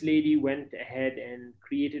this lady went ahead and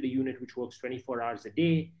created a unit which works 24 hours a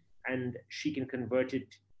day, and she can convert it.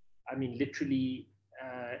 I mean, literally,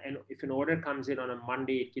 and if an order comes in on a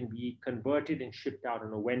Monday, it can be converted and shipped out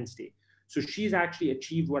on a Wednesday. So she's actually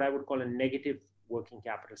achieved what I would call a negative working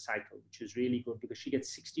capital cycle, which is really good because she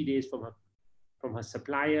gets 60 days from her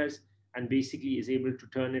suppliers and basically is able to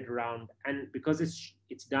turn it around. And because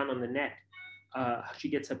it's done on the net, she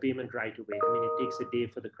gets a payment right away. I mean, it takes a day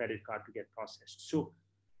for the credit card to get processed. So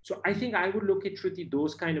I think I would look at, Shruti,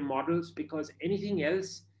 those kind of models because anything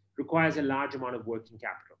else requires a large amount of working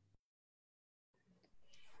capital.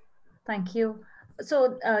 Thank you.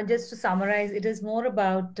 So just to summarize, it is more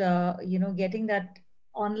about, getting that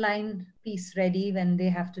online piece ready when they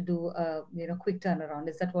have to do a, quick turnaround.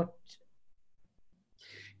 Is that what?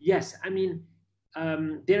 Yes. I mean,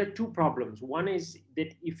 there are two problems. One is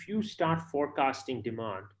that if you start forecasting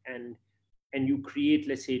demand and you create,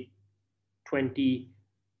 let's say 20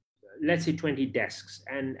 desks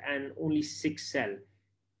and only 6 sell,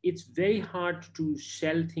 it's very hard to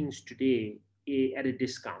sell things today at a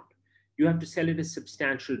discount. you have to sell it at a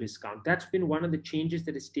substantial discount. That's been one of the changes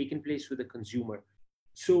that has taken place with the consumer.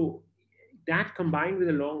 So that combined with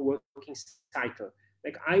a long working cycle,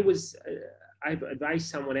 like I've advised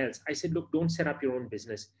someone else. I said, look, don't set up your own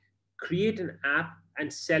business. Create an app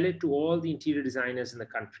and sell it to all the interior designers in the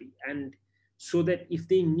country. And so that if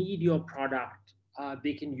they need your product,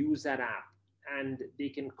 they can use that app and they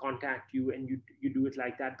can contact you, and you do it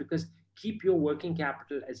like that. Because keep your working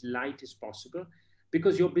capital as light as possible,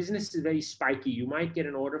 because your business is very spiky. You might get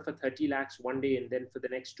an order for 30 lakhs one day, and then for the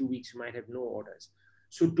next 2 weeks, you might have no orders.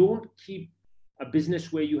 So don't keep a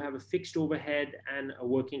business where you have a fixed overhead and a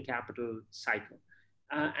working capital cycle.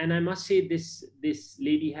 And I must say, this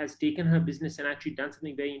lady has taken her business and actually done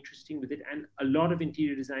something very interesting with it. And a lot of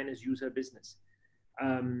interior designers use her business.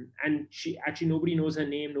 And she actually, nobody knows her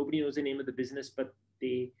name. Nobody knows the name of the business, but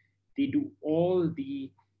they do all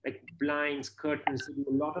the like blinds, curtains. They do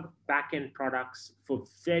a lot of back-end products for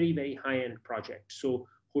very, very high-end projects. So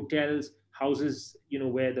hotels, houses,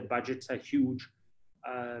 where the budgets are huge.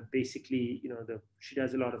 Basically, she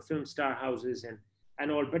does a lot of film star houses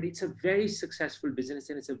and all, but it's a very successful business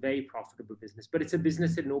and it's a very profitable business, but it's a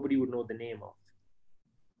business that nobody would know the name of.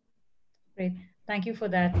 Great. Thank you for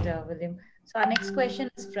that, William. So our next question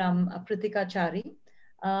is from Pritika Chari.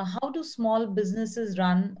 How do small businesses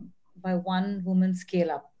run by one woman scale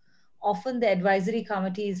up? Often the advisory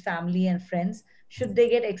committee is family and friends. Should they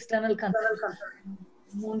get external consultants?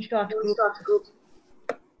 Moonshot group.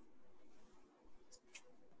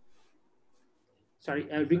 Sorry,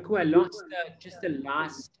 Rinku, I lost just the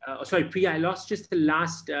last, sorry, Priya, I lost just the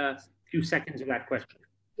last few seconds of that question.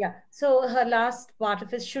 Yeah, so her last part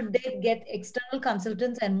of it, should they get external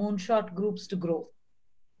consultants and moonshot groups to grow?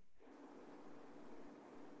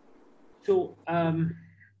 So a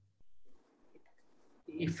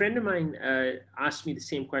friend of mine asked me the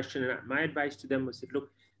same question, and my advice to them was that,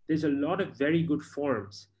 look, there's a lot of very good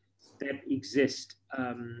forums that exist.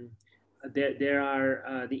 There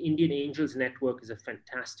are the Indian Angels Network is a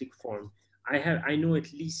fantastic forum. I know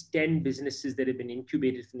at least 10 businesses that have been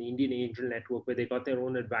incubated from the Indian Angel Network, where they got their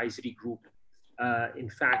own advisory group. In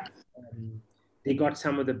fact, they got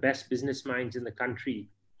some of the best business minds in the country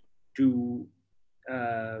to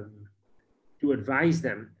advise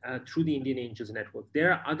them through the Indian Angels Network.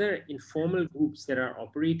 There are other informal groups that are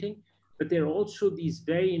operating, but there are also these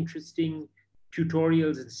very interesting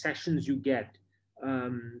tutorials and sessions you get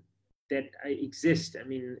that exist. I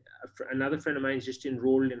mean, another friend of mine is just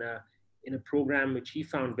enrolled in a program which he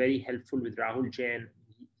found very helpful with Rahul Jain.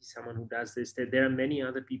 He's someone who does this. There are many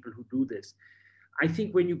other people who do this. I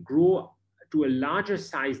think when you grow to a larger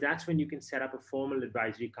size, that's when you can set up a formal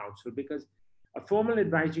advisory council, because a formal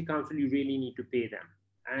advisory council, you really need to pay them.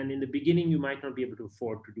 And in the beginning, you might not be able to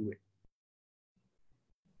afford to do it.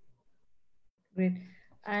 Great.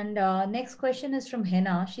 And next question is from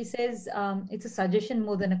Henna. She says, it's a suggestion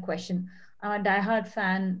more than a question. I'm a diehard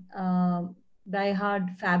fan,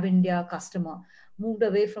 diehard Fab India customer, moved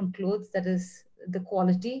away from clothes, that is the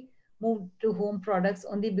quality, moved to home products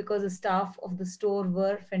only because the staff of the store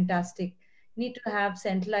were fantastic. Need to have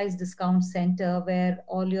centralized discount center where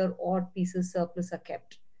all your odd pieces surplus are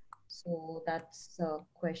kept. So that's a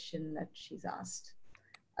question that she's asked.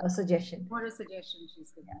 A suggestion. What a suggestion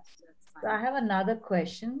she's given. Yes. So I have another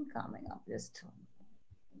question coming up. Just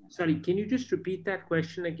sorry, can you just repeat that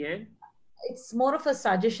question again? It's more of a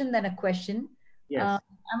suggestion than a question. Yes.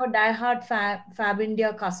 I'm a diehard Fab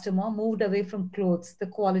India customer, moved away from clothes, the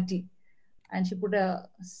quality. And she put a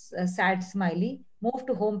sad smiley. Moved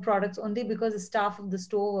to home products only because the staff of the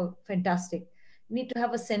store were fantastic. You need to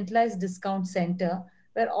have a centralized discount center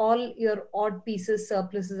where all your odd pieces,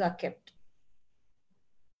 surpluses are kept.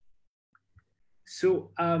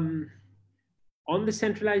 So on the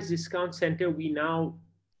centralized discount center, we now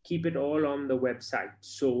keep it all on the website.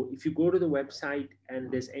 So if you go to the website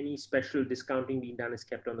and there's any special discounting being done, is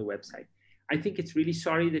kept on the website. I think it's really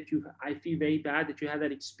sorry that I feel very bad that you had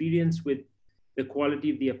that experience with the quality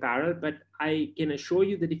of the apparel, but I can assure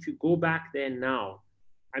you that if you go back there now,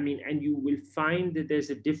 I mean, and you will find that there's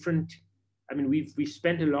a different, I mean, we've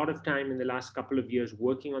spent a lot of time in the last couple of years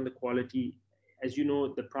working on the quality. As you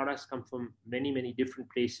know, the products come from many, many different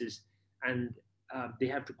places, and they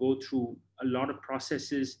have to go through a lot of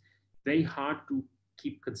processes. Very hard to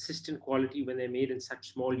keep consistent quality when they're made in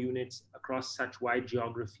such small units across such wide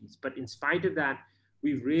geographies. But in spite of that,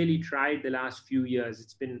 we've really tried the last few years.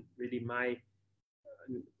 It's been really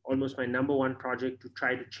almost my number one project to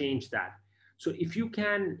try to change that. So if you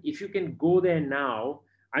can go there now,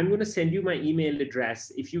 I'm going to send you my email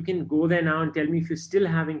address. If you can go there now and tell me if you're still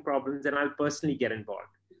having problems, then I'll personally get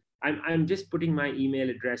involved. I'm just putting my email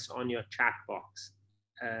address on your chat box.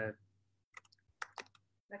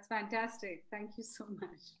 That's fantastic. Thank you so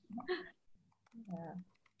much. Yeah.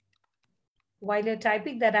 While you're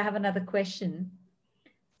typing that, I have another question.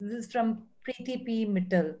 This is from Preeti P.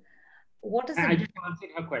 Mittal. What is I the... just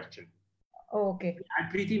answered her question. Oh, okay.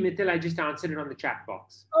 Preeti Mittal, I just answered it on the chat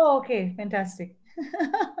box. Oh, okay. Fantastic.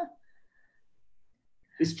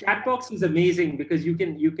 This chat box is amazing because you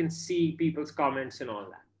can see people's comments and all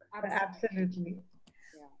that. Absolutely.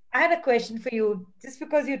 Yeah. I had a question for you. Just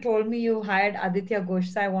because you told me you hired Aditya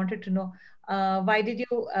Ghosh, I wanted to know why did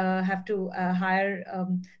you have to hire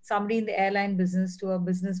somebody in the airline business to a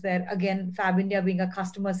business where, again, Fab India being a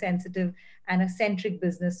customer sensitive and a centric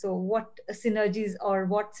business. So what synergies or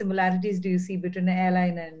what similarities do you see between an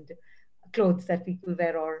airline and clothes that people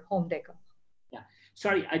wear or home decor? Yeah.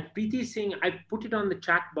 Sorry, Preeti is saying, I put it on the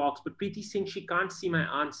chat box, but Preeti is saying she can't see my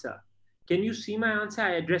answer. Can you see my answer?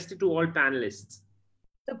 I addressed it to all panelists.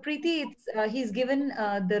 So Preeti, he's given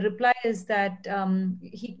the reply is that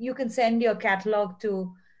you can send your catalog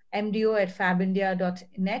to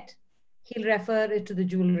mdo@fabindia.net. He'll refer it to the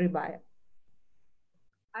jewelry buyer.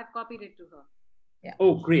 I've copied it to her. Yeah.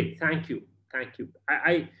 Oh, great. Thank you. Thank you.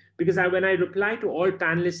 Because when I reply to all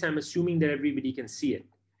panelists, I'm assuming that everybody can see it.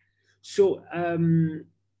 So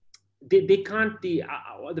they can't, the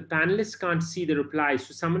panelists can't see the replies.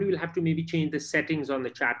 So somebody will have to maybe change the settings on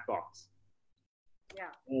the chat box.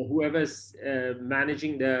 Yeah. Whoever's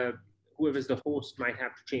managing whoever's the host might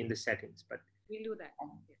have to change the settings. But we'll do that.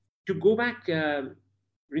 To go back,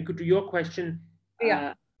 Rinku, to your question.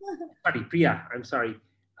 Priya. Priya, I'm sorry.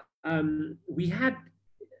 We had,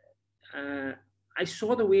 I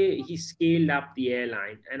saw the way he scaled up the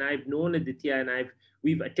airline, and I've known Aditya, and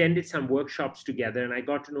we've attended some workshops together, and I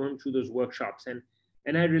got to know him through those workshops, and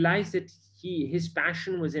I realized that his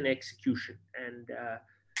passion was in execution,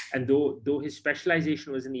 and though his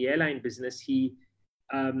specialization was in the airline business, he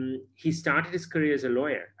started his career as a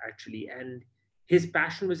lawyer actually, and his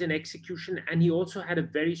passion was in execution, and he also had a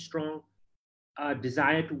very strong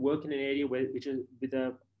desire to work in an area which is with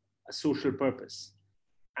a social purpose.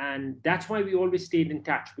 And that's why we always stayed in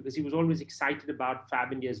touch, because he was always excited about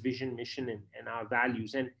Fab India's vision, mission, and our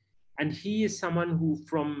values. And he is someone who,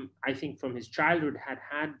 I think from his childhood,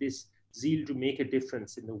 had this zeal to make a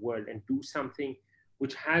difference in the world and do something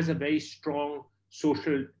which has a very strong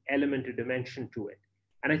social element or dimension to it.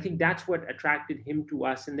 And I think that's what attracted him to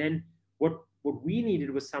us. And then what we needed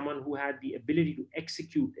was someone who had the ability to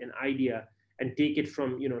execute an idea and take it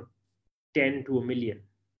from 10 to 1 million.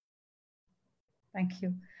 Thank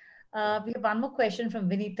you. We have one more question from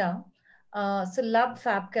Vinita. So love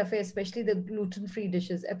Fab Cafe, especially the gluten-free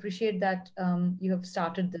dishes. Appreciate that you have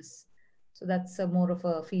started this. So that's more of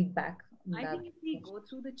a feedback. I think if we go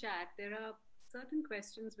through the chat, there are certain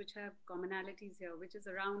questions which have commonalities here, which is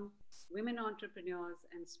around women entrepreneurs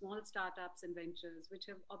and small startups and ventures, which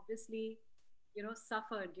have obviously,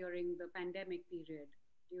 suffered during the pandemic period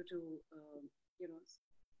due to,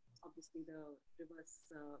 obviously the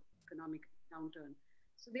reverse economic downturn.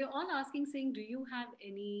 So they're all asking, saying, do you have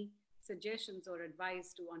any suggestions or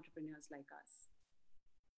advice to entrepreneurs like us?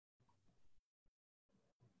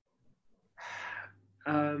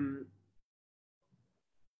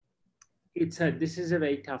 This is a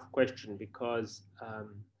very tough question, because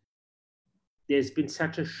there's been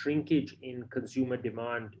such a shrinkage in consumer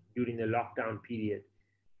demand during the lockdown period.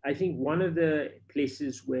 I think one of the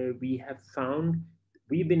places where we've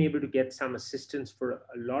been able to get some assistance for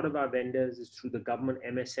a lot of our vendors is through the government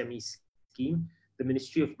MSME scheme. The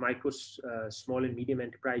Ministry of Micro, Small and Medium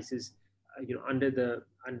Enterprises, under the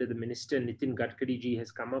Minister Nitin Gadkari ji,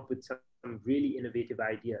 has come up with some really innovative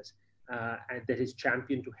ideas and that is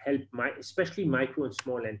championed to help especially micro and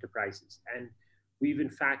small enterprises. And we've in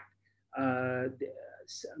fact,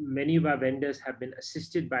 many of our vendors have been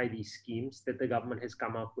assisted by these schemes that the government has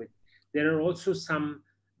come up with. There are also some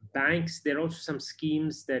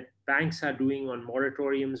schemes that banks are doing on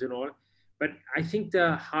moratoriums and all. But I think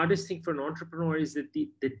the hardest thing for an entrepreneur is that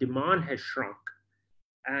the demand has shrunk.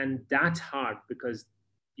 And that's hard, because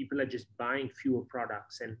people are just buying fewer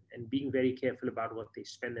products and being very careful about what they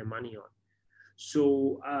spend their money on.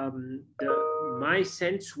 So my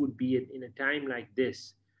sense would be, in a time like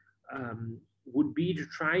this, would be to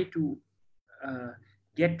try to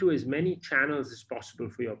get to as many channels as possible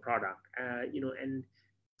for your product. And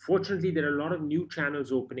fortunately, there are a lot of new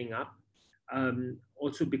channels opening up.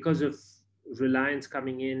 Also because of Reliance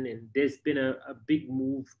coming in, and there's been a big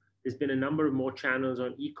move. There's been a number of more channels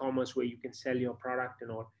on e-commerce where you can sell your product and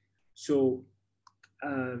all. So,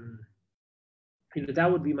 that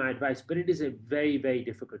would be my advice. But it is a very, very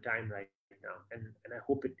difficult time right now, and I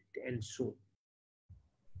hope it ends soon.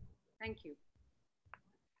 Thank you.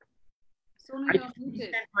 Sonu, I you're just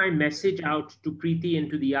muted. sent my message out to Preeti and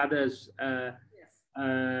to the others, Yes.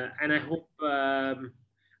 and I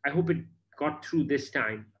hope it got through this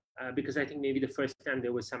time, because I think maybe the first time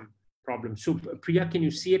there was some problem. So Priya, can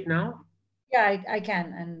you see it now? Yeah, I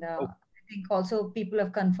can. And I think also people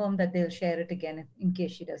have confirmed that they'll share it again in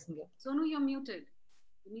case she doesn't get. Sonu, you're muted.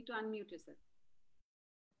 You need to unmute yourself.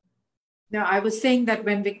 No, I was saying that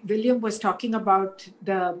when William was talking about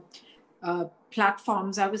the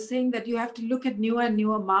platforms, I was saying that you have to look at newer and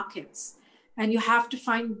newer markets, and you have to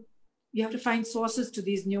find sources to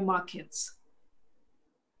these new markets.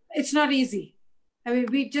 It's not easy. I mean,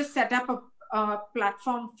 we just set up a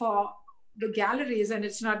platform for the galleries, and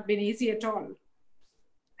it's not been easy at all.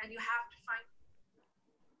 And you have to find.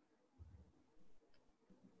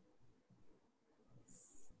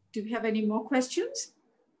 Do we have any more questions?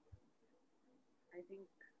 I think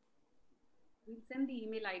we'll send the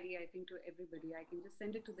email ID, I think, to everybody. I can just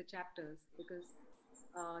send it to the chapters because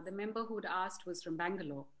the member who'd asked was from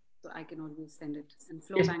Bangalore. So I can always send it. And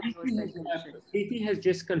Flo Yes, Bangalore said Preeti has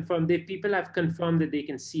just confirmed. People have confirmed that they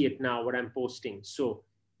can see it now, what I'm posting. So,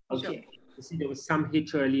 okay. You see, there was some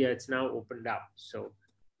hitch earlier. It's now opened up. So,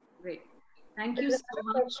 great. Thank you so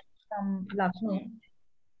much. Lakshmi.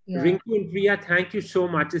 Yeah. Rinku and Priya, thank you so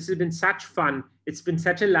much. This has been such fun. It's been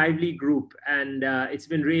such a lively group, and it's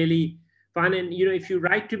been really fun. And if you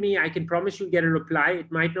write to me, I can promise you'll get a reply.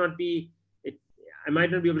 It might not be, I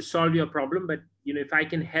might not be able to solve your problem, but if I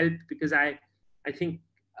can help, because I think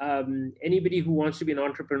anybody who wants to be an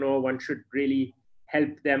entrepreneur, one should really help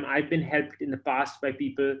them. I've been helped in the past by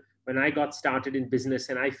people when I got started in business,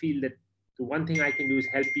 and I feel that the one thing I can do is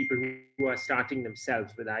help people who are starting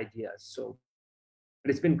themselves with ideas. So, but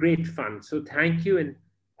it's been great fun. So thank you. And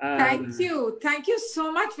thank you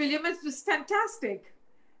so much, William. It was fantastic.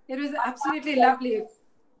 It was absolutely lovely.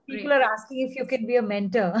 People are asking if you can be a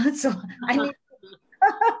mentor. So I need.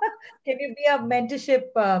 Can you be a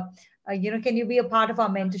mentorship? Can you be a part of our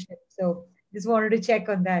mentorship? So just wanted to check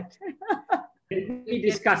on that. We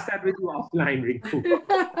discuss that with you offline, Rinku.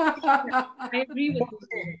 I agree with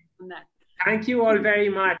you on that. Thank you all very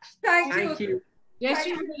much. Thank you.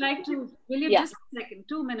 Jayashree, would you like to, William, just a second,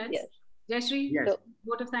 2 minutes. Yes. Jayashree, yes.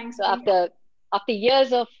 vote of thanks. So after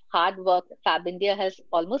years of hard work, Fab India has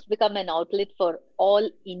almost become an outlet for all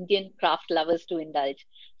Indian craft lovers to indulge.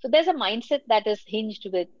 So there's a mindset that is hinged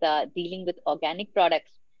with dealing with organic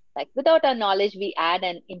products. Like without our knowledge, we add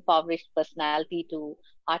an impoverished personality to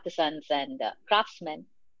artisans and craftsmen.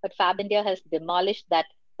 But Fab India has demolished that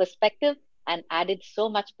perspective and added so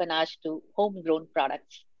much panache to homegrown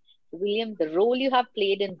products. William, the role you have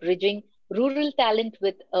played in bridging rural talent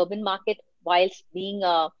with urban market whilst being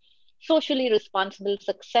a socially responsible,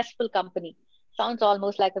 successful company sounds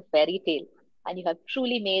almost like a fairy tale. And you have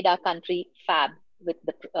truly made our country fab with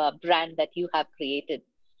the brand that you have created.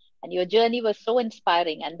 And your journey was so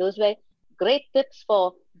inspiring. And those were great tips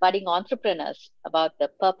for budding entrepreneurs about the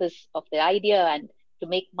purpose of the idea, and to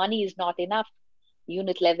make money is not enough,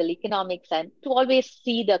 unit level economics, and to always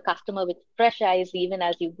see the customer with fresh eyes even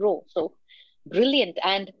as you grow. So brilliant.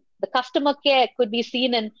 And the customer care could be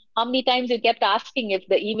seen in how many times you kept asking if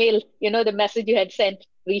the email, the message you had sent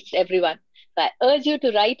reached everyone. So I urge you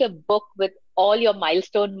to write a book with all your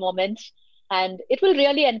milestone moments, and it will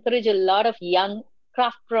really encourage a lot of young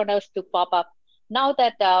craftpreneurs to pop up. Now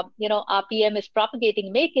that, our PM is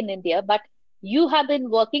propagating Make in India, but you have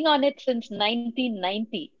been working on it since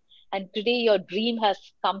 1990. And today your dream has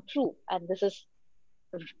come true. And this is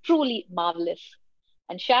truly marvelous.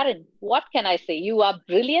 And Sharon, what can I say? You are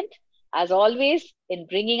brilliant, as always, in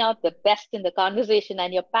bringing out the best in the conversation,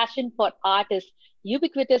 and your passion for art is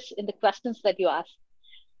ubiquitous in the questions that you ask.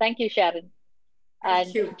 Thank you, Sharon.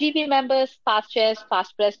 Thank you. GB members, past chairs,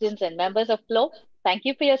 past presidents, and members of Flow, thank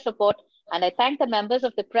you for your support. And I thank the members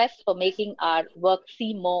of the press for making our work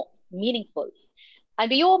seem more meaningful. And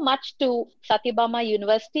we owe much to Satyabama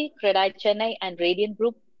University, Credai Chennai, and Radiant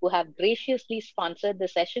Group, who have graciously sponsored the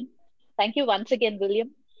session. Thank you once again,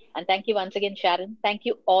 William. And thank you once again, Sharon. Thank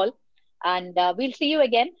you all. And we'll see you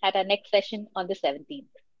again at our next session on the 17th.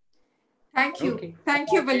 Thank you. Okay.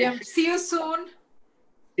 Thank you, William. See you soon.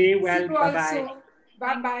 Stay well. Bye-bye.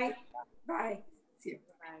 Bye-bye. Bye. See you.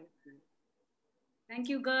 Bye. Thank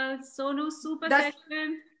you, girls. Sonu, super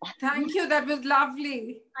session. Thank you. That was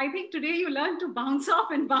lovely. I think today you learned to bounce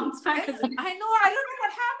off and bounce back. I know. I don't know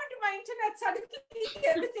what happened to my internet. Suddenly,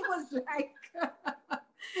 everything was like...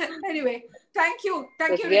 Anyway, thank you.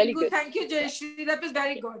 Thank you, really Rinku. Thank you, Jayashree. That was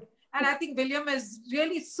very good. And I think William is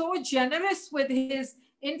really so generous with his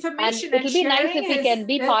information. And it'll be nice if he can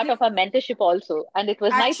be part of our mentorship also. And it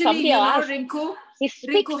was nice somebody asked. Rinku, he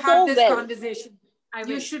speaks Rinku so this well. Conversation.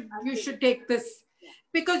 You should take this,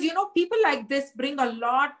 because people like this bring a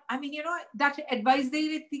lot. I mean, that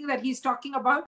advisory thing that he's talking about,